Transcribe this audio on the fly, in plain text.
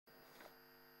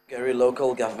Gary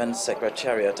local government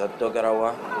secretariat at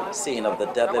Dogarawa, scene of the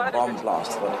deadly bomb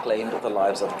blast that claimed the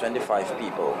lives of 25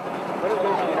 people.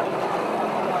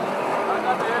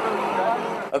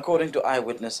 According to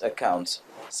eyewitness accounts,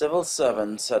 civil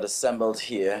servants had assembled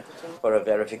here for a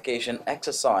verification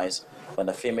exercise when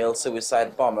a female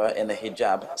suicide bomber in a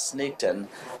hijab sneaked in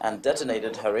and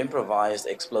detonated her improvised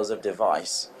explosive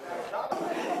device.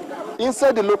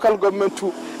 Inside the local government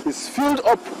too is filled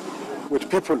up with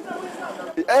people.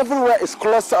 Everywhere is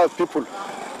cluster of people.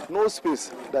 No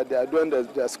space that they are doing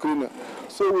their screening.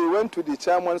 So we went to the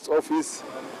chairman's office,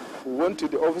 we went to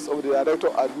the office of the director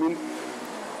admin,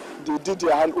 they did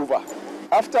their handover.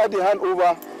 After the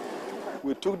handover,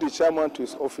 we took the chairman to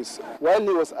his office. While he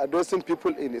was addressing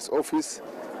people in his office,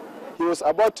 he was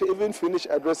about to even finish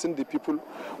addressing the people,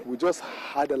 we just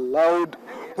had a loud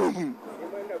boom.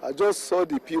 I just saw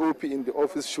the POP in the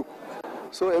office shook.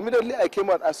 So immediately I came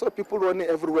out, I saw people running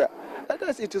everywhere.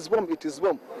 It is bomb, it is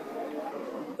bomb.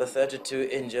 The 32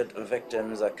 injured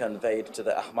victims are conveyed to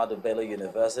the Ahmadu Bello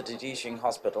University Teaching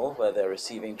Hospital where they're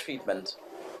receiving treatment.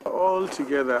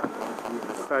 Altogether,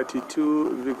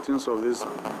 32 victims of this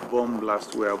bomb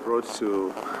blast were brought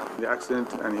to the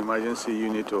accident and emergency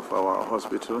unit of our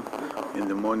hospital in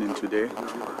the morning today.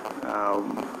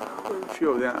 A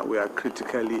few of them were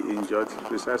critically injured,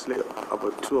 precisely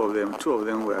about two of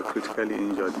them were critically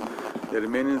injured. The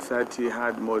remaining 30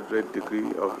 had moderate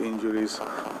degree of injuries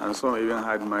and some even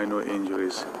had minor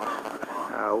injuries.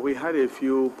 We had a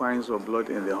few pints of blood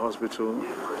in the hospital,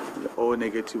 all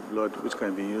negative blood, which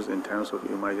can be used in times of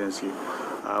emergency.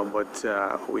 But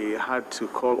we had to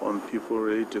call on people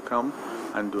ready to come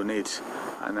and donate.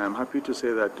 And I'm happy to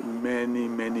say that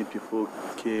many people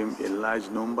came in large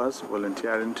numbers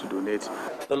volunteering to donate.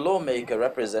 The lawmaker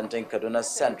representing Kaduna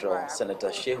Central, Senator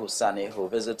Shehu Sani, who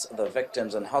visits the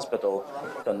victims in hospital,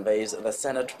 conveys the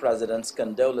Senate President's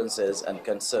condolences and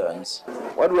concerns.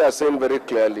 What we are saying very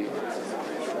clearly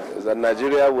is that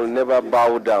Nigeria will never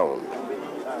bow down,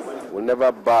 will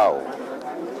never bow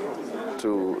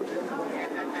to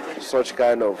such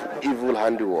kind of evil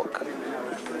handiwork.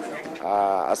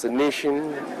 As a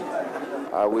nation,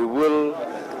 we will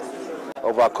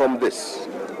overcome this.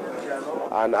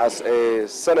 And as a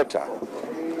senator,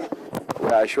 we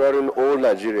are assuring all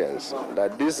Nigerians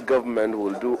that this government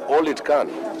will do all it can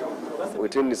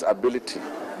within its ability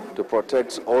to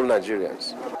protect all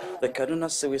Nigerians. The Kaduna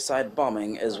suicide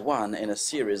bombing is one in a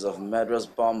series of murderous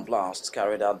bomb blasts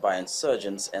carried out by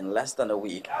insurgents in less than a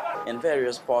week in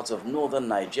various parts of northern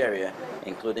Nigeria,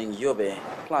 including Yobe,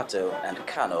 Plateau, and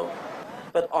Kano.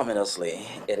 But ominously,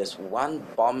 it is one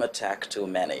bomb attack too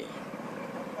many.